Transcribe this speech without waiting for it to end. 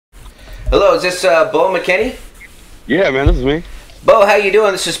Hello, is this Beau McKinney? Yeah, man, this is me. Beau, how you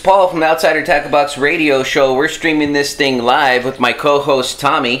doing? This is Paul from the Outsider Tackle Box Radio Show. We're streaming this thing live with my co-host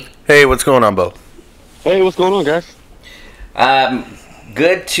Tommy. Hey, what's going on, Beau? Hey, what's going on, guys?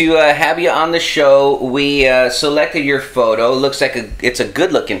 Good to have you on the show. We selected your photo. Looks like it's a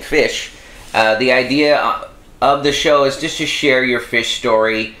good-looking fish. The idea of the show is just to share your fish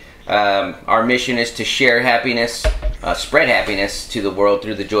story. Our mission is to share happiness, spread happiness to the world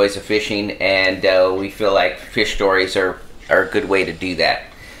through the joys of fishing, and we feel like fish stories are a good way to do that.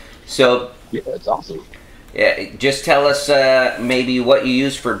 So, yeah, that's awesome. Yeah, just tell us maybe what you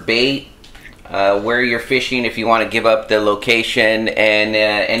use for bait, where you're fishing, if you want to give up the location, and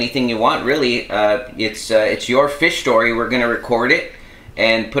anything you want. Really, it's your fish story. We're going to record it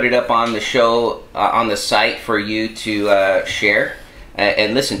and put it up on the show on the site for you to share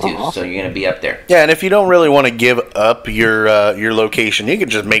and listen to. Awesome. So you're going to be up there. Yeah, and if you don't really want to give up your location, you can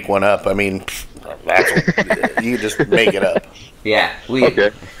just make one up. I mean, you just make it up. Yeah, we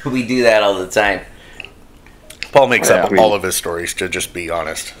do that all the time. Paul makes up all of his stories, to just be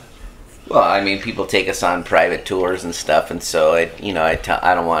honest. Well, I mean, people take us on private tours and stuff, and so I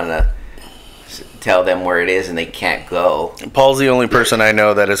don't want to tell them where it is, and they can't go. Paul's the only person I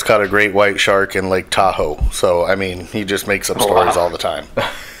know that has caught a great white shark in Lake Tahoe. So, I mean, he just makes up stories all the time.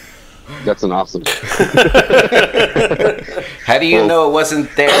 That's an awesome. How do you know it wasn't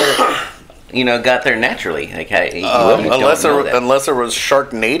there? Got there naturally. Like, unless it was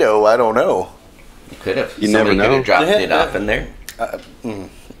Sharknado, I don't know. You could have. You never know. Could have dropped it off in there.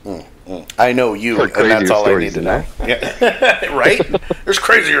 I know you, and that's all I need to know. Yeah. Right? There's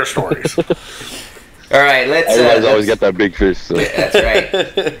crazier stories. All right, let's. Everybody's always got that big fish. So. Yeah, that's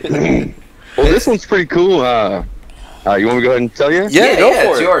right. Well, this one's pretty cool. You want me to go ahead and tell you? Yeah, go for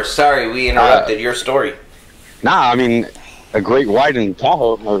it. It's yours. Sorry, we interrupted your story. Nah, I mean, a great white in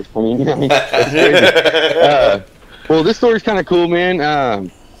Tahoe. That's crazy. Well, this story's kind of cool,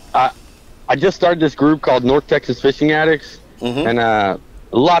 man. I just started this group called North Texas Fishing Addicts, and a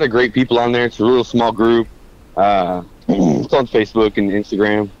lot of great people on there. It's a real small group. It's on Facebook and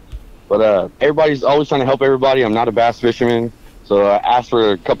Instagram. But everybody's always trying to help everybody. I'm not a bass fisherman, so I asked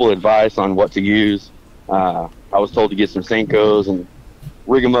for a couple of advice on what to use. I was told to get some Senkos and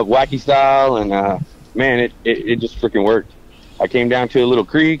rig them up wacky style, and man, it just freaking worked. I came down to a little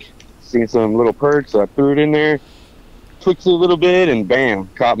creek, seen some little perch, so I threw it in there, tweaked it a little bit, and bam,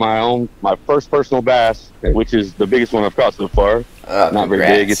 caught my first personal bass, which is the biggest one I've caught so far. Not very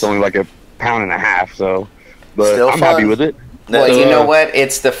big. It's only like 1.5 pounds, so but still I'm fun. happy with it. Well, you know what?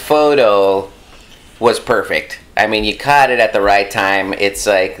 It's the photo was perfect. I mean, you caught it at the right time. It's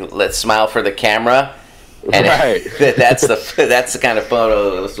like, let's smile for the camera, and right. that's the kind of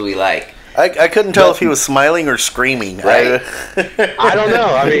photos we like. I couldn't tell if he was smiling or screaming. Right. I don't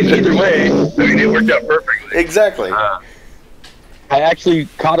know. I mean, either way, it worked out perfectly. Exactly. I actually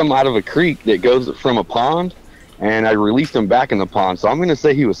caught him out of a creek that goes from a pond, and I released him back in the pond. So I'm going to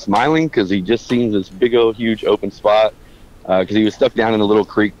say he was smiling because he just seen this big old huge open spot because he was stuck down in the little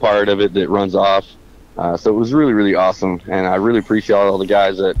creek part of it that runs off. So it was really, really awesome, and I really appreciate all the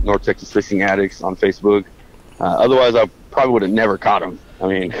guys at North Texas Fishing Addicts on Facebook. Otherwise, I probably would have never caught him. I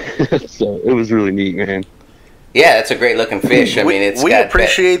mean, so it was really neat, man. Yeah, it's a great looking fish. I mean, we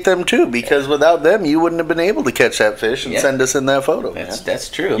appreciate them too, because without them, you wouldn't have been able to catch that fish and send us in that photo. That's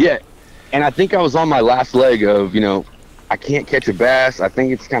true. Yeah, and I think I was on my last leg of, I can't catch a bass. I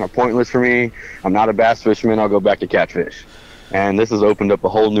think it's kind of pointless for me. I'm not a bass fisherman. I'll go back to catfish. And this has opened up a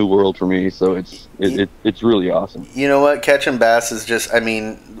whole new world for me, so it's really awesome. You know what? Catching bass is just, I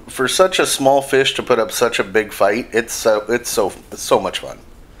mean, for such a small fish to put up such a big fight, it's so much fun.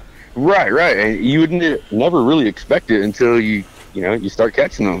 Right. And you would never really expect it until you start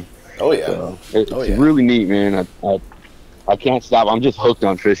catching them. Oh yeah. So it's really neat, man. I can't stop. I'm just hooked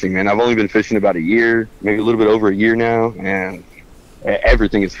on fishing, man. I've only been fishing about a year, maybe a little bit over a year now, and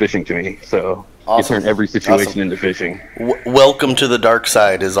everything is fishing to me. So you turn every situation into fishing. Welcome to the dark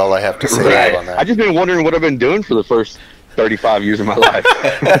side is all I have to say on that. I've just been wondering what I've been doing for the first 35 years of my life.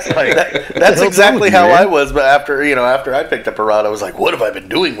 That's exactly how I was, but after I picked up a rod, I was like, what have I been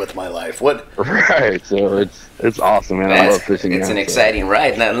doing with my life? What? Right, so it's awesome, man. I love fishing. It's an exciting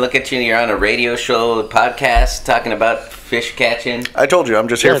ride. Now look at you, you're on a radio show, a podcast, talking about fish catching. I told you, I'm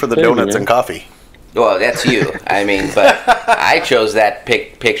just here for the donuts and coffee. Well, that's you. I mean, but I chose that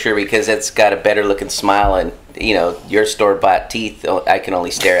picture because it's got a better looking smile, and your store-bought teeth I can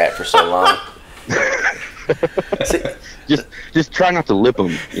only stare at for so long. Just try not to lip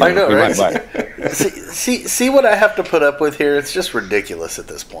them. I know, right? See what I have to put up with here? It's just ridiculous at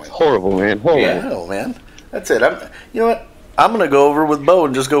this point. Horrible, man. Horrible. Yeah, I know, man. That's it. You know what? I'm gonna go over with Beau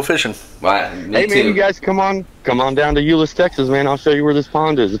and just go fishing. Well, me Hey, too. man, you guys come on down to Euless, Texas, man. I'll show you where this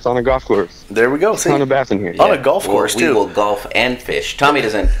pond is. It's on a golf course. There we go. See, Ton of bass in here. on a golf course We too. will golf and fish. Tommy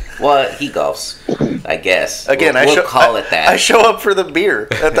doesn't. Well, he golfs, I guess. Again, we'll call it that. I show up for the beer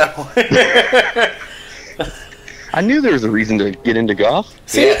at that point. I knew there was a reason to get into golf.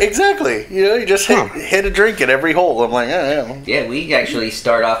 See, Yeah. exactly. You know, you just hit a drink at every hole. I'm like, yeah. Yeah, we actually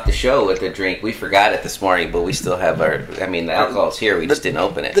start off the show with a drink. We forgot it this morning, but we still have our. I mean, the alcohol's here. We just didn't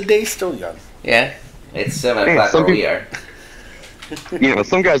open it. The day's still young. Yeah, it's 7 Man, o'clock some where we are. You know,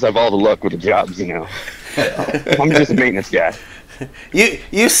 some guys have all the luck with the jobs, you know. I'm just a maintenance guy.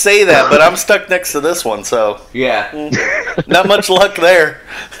 You say that, but I'm stuck next to this one, so Yeah, not much luck there.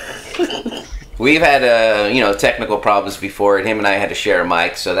 we've had technical problems before, and him and I had to share a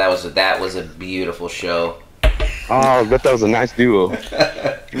mic, so that was a beautiful show. Oh, I bet that was a nice duo.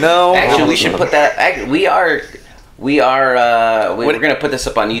 No, Actually, we should put that. We're gonna put this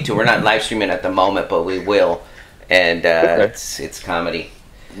up on YouTube. We're not live streaming at the moment, but we will, and it's comedy.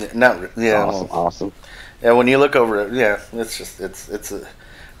 not yeah. Awesome. Yeah, when you look over it, yeah, it's just it's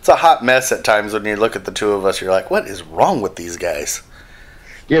a hot mess at times. When you look at the two of us, you're like, what is wrong with these guys?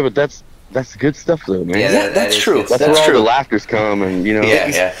 Yeah, but that's good stuff, though, man. Yeah, that's is true. good That's stuff. where all true. the laughters come, and you know,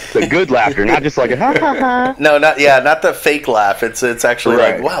 Yeah. the good laughter, not just like a ha ha ha. No, not the fake laugh. It's actually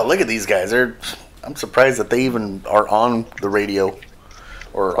Right. like, wow, look at these guys. I'm surprised that they even are on the radio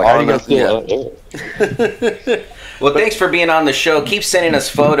or Like, how on do you the, guys feel? Well, thanks for being on the show. Keep sending us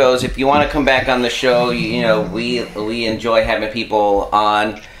photos. If you want to come back on the show, we enjoy having people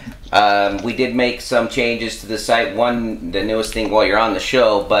on. We did make some changes to the site. The newest thing while you're on the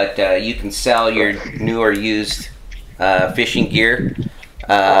show, but you can sell your new or used fishing gear.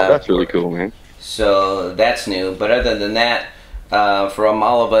 Oh, that's really cool, man. So that's new. But other than that, from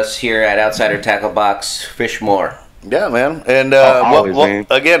all of us here at Outsider Tackle Box, fish more. Yeah, man. And always, man.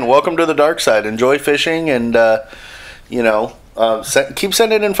 again, welcome to the dark side. Enjoy fishing, and keep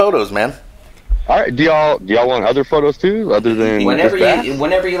sending in photos, man. All right, do y'all want other photos too, other than Whenever just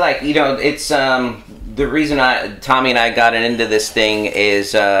you like. It's the reason Tommy and I got into this thing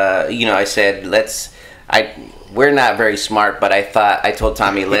is I said we're not very smart, but I told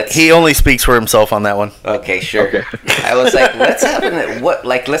Tommy let's. He only speaks for himself on that one. Okay, sure. Okay. I was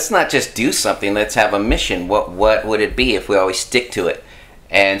like, let's not just do something. Let's have a mission. What would it be if we always stick to it?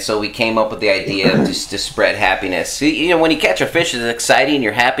 And so we came up with the idea of just to spread happiness. See, when you catch a fish, it's exciting.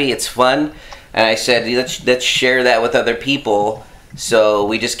 You're happy. It's fun. And I said, let's share that with other people. So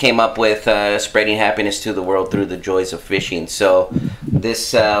we just came up with spreading happiness to the world through the joys of fishing. So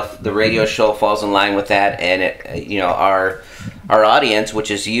this the radio show falls in line with that, and our audience,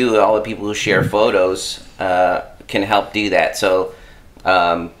 which is you, all the people who share photos, can help do that. So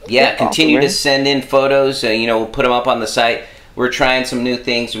continue to send in photos. We'll put them up on the site. We're trying some new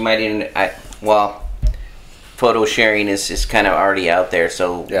things. We might even photo sharing is kind of already out there.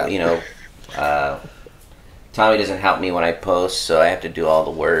 So Tommy doesn't help me when I post, so I have to do all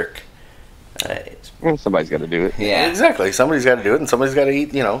the work. Well, somebody's got to do it. Yeah, Exactly. Somebody's got to do it, and somebody's got to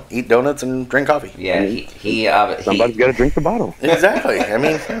eat donuts and drink coffee. yeah. Somebody's got to drink the bottle. Exactly. I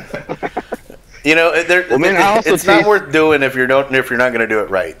mean, man, I also it's not chase- worth doing if you're not going to do it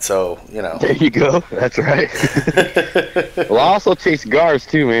right. So There you go. That's right. Well, I also chase gars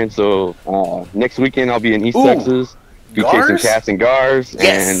too, man. So next weekend I'll be in East Ooh, Texas. Be chasing gars? cats and gars,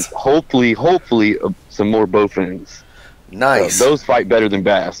 Yes. and hopefully some more bowfins. nice. Those fight better than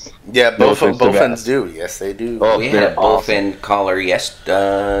bass. Yeah, No offense to bowfins bass. do. Yes, they do. Oh, We they're had a bowfin caller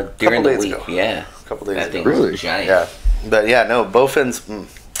during the days week. ago. Yeah, A couple days that ago. thing Really? was giant. Yeah, but yeah, no, bowfins.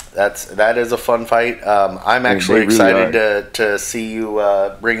 That is a fun fight. I'm actually they really excited to see you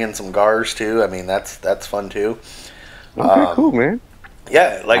bring in some gars too. I mean, that's fun too. Okay, cool, man.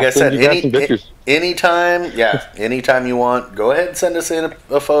 Yeah, like I'll I said, send you guys some pictures. anytime you want, go ahead and send us in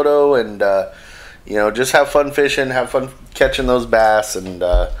a photo, and just have fun fishing, have fun catching those bass, and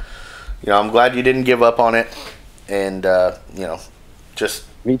I'm glad you didn't give up on it, and just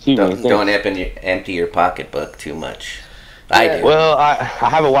Me too, man. Don't Thanks. empty your pocketbook too much. I do. Well, I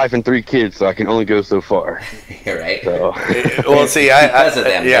have a wife and 3 kids, so I can only go so far. Right. So well, see, Because of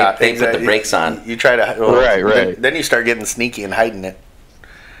them, yeah, they put the brakes on. You try to Right. Then you start getting sneaky and hiding it.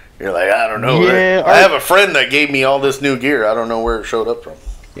 You're like, I don't know. Yeah, I have a friend that gave me all this new gear. I don't know where it showed up from.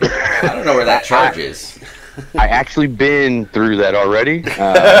 I don't know where that charge is. I actually been through that already,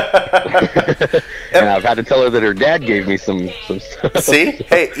 and I've had to tell her that her dad gave me some stuff. See?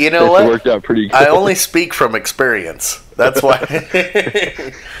 Hey, you know It what? worked out pretty good. I only speak from experience. That's why.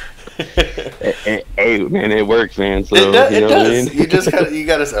 Hey, man, it works, man. So It you know what I does. mean? You just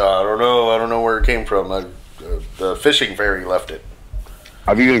gotta say, oh, I don't know where it came from. I the fishing ferry left it.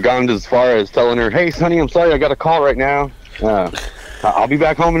 I've even gone as far as telling her, "Hey, Sonny, I'm sorry, I got a call right now. I'll be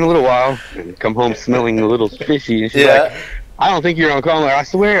back home in a little while." And come home smelling a little fishy. And she's like, "I don't think you're on call." I'm like, I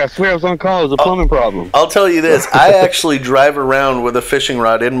swear I was on call. It was a plumbing problem. I'll tell you this. I actually drive around with a fishing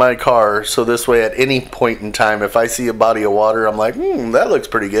rod in my car, so this way at any point in time, if I see a body of water, I'm like, that looks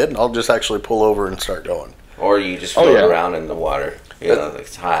pretty good. I'll just actually pull over and start going. Or you just float around in the water. You know,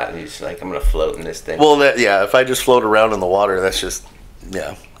 it's hot, and you're just like, I'm going to float in this thing. Well, if I just float around in the water, that's just,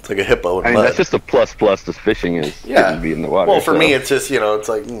 it's like a hippo in mud. That's just a plus to fishing is to be in the water. Well, for me, it's just, it's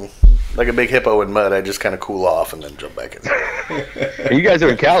like a big hippo in mud. I just kind of cool off and then jump back in. You guys are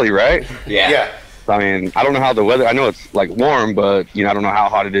in Cali, right? Yeah. I mean, I don't know how the weather, I know it's like warm, but, I don't know how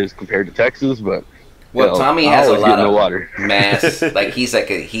hot it is compared to Texas, but. Well, Tommy has a lot of water. mass. Like, he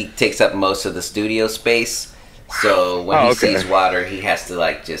takes up most of the studio space. So when he sees water, he has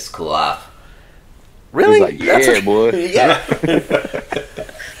to just cool off. Really? He's like, yeah, boy. Yeah.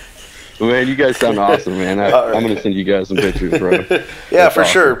 Man, you guys sound awesome, man. I'm gonna send you guys some pictures, bro. Yeah, That's for awesome.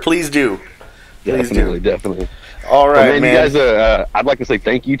 Sure. Please do. Definitely. All right, man. You guys, I'd like to say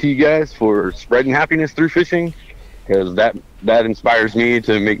thank you to you guys for spreading happiness through fishing, because that inspires me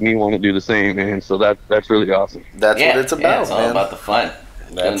to make me want to do the same, man. So that's really awesome. That's what it's about. Yeah, it's all about the fun.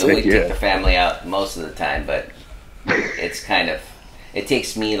 That's we take the family out most of the time, but it's it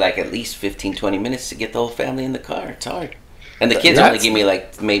takes me at least 15-20 minutes to get the whole family in the car. It's hard. And the kids only give me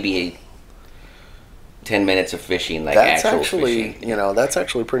maybe 10 minutes of fishing, that's actual actually, fishing. That's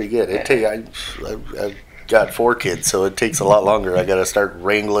actually pretty good. I've got 4 kids, so it takes a lot longer. I got to start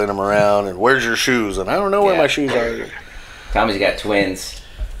wrangling them around, and where's your shoes? And I don't know where my shoes are. Tommy's got twins.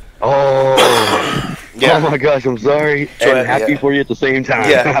 Oh, yeah. Oh my gosh, I'm sorry and happy for you at the same time.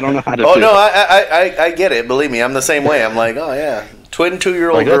 Yeah. I don't know how to. Oh no, I get it. Believe me, I'm the same way. I'm like, oh yeah, twin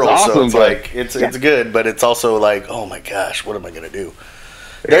 2-year-old girls. Awesome, so it's good, but it's also like, oh my gosh, what am I gonna do?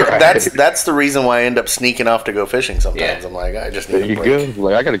 That's the reason why I end up sneaking off to go fishing sometimes. I'm like, I just need a break.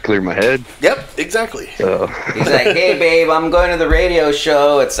 Go. I got to clear my head. Yep, exactly. So. He's like, hey babe, I'm going to the radio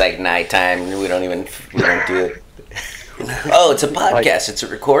show. It's nighttime. We don't do it. Oh, it's a podcast. It's a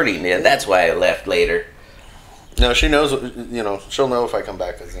recording. Yeah, that's why I left later. No, she knows. She'll know if I come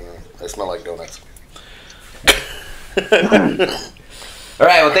back because I smell like donuts. All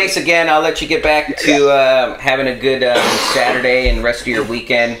right. Well, thanks again. I'll let you get back to having a good Saturday and rest of your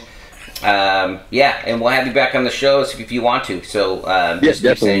weekend. And we'll have you back on the shows if you want to. So just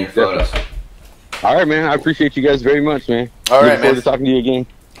keep sending your photos. All right, man. I appreciate you guys very much, man. All right, Looking forward to talking to you again.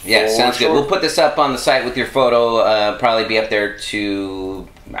 Yeah, sounds good. We'll put this up on the site with your photo. Probably be up there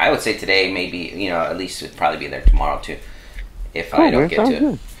I would say today, maybe, at least it'd probably be there tomorrow too, if I don't get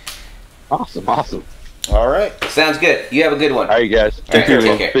to it. Awesome. All right. Sounds good. You have a good one. All right, guys. Take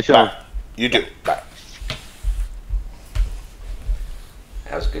care. Fish on. You too. Bye.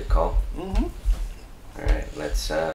 That was a good call. Mm-hmm. All right, let's...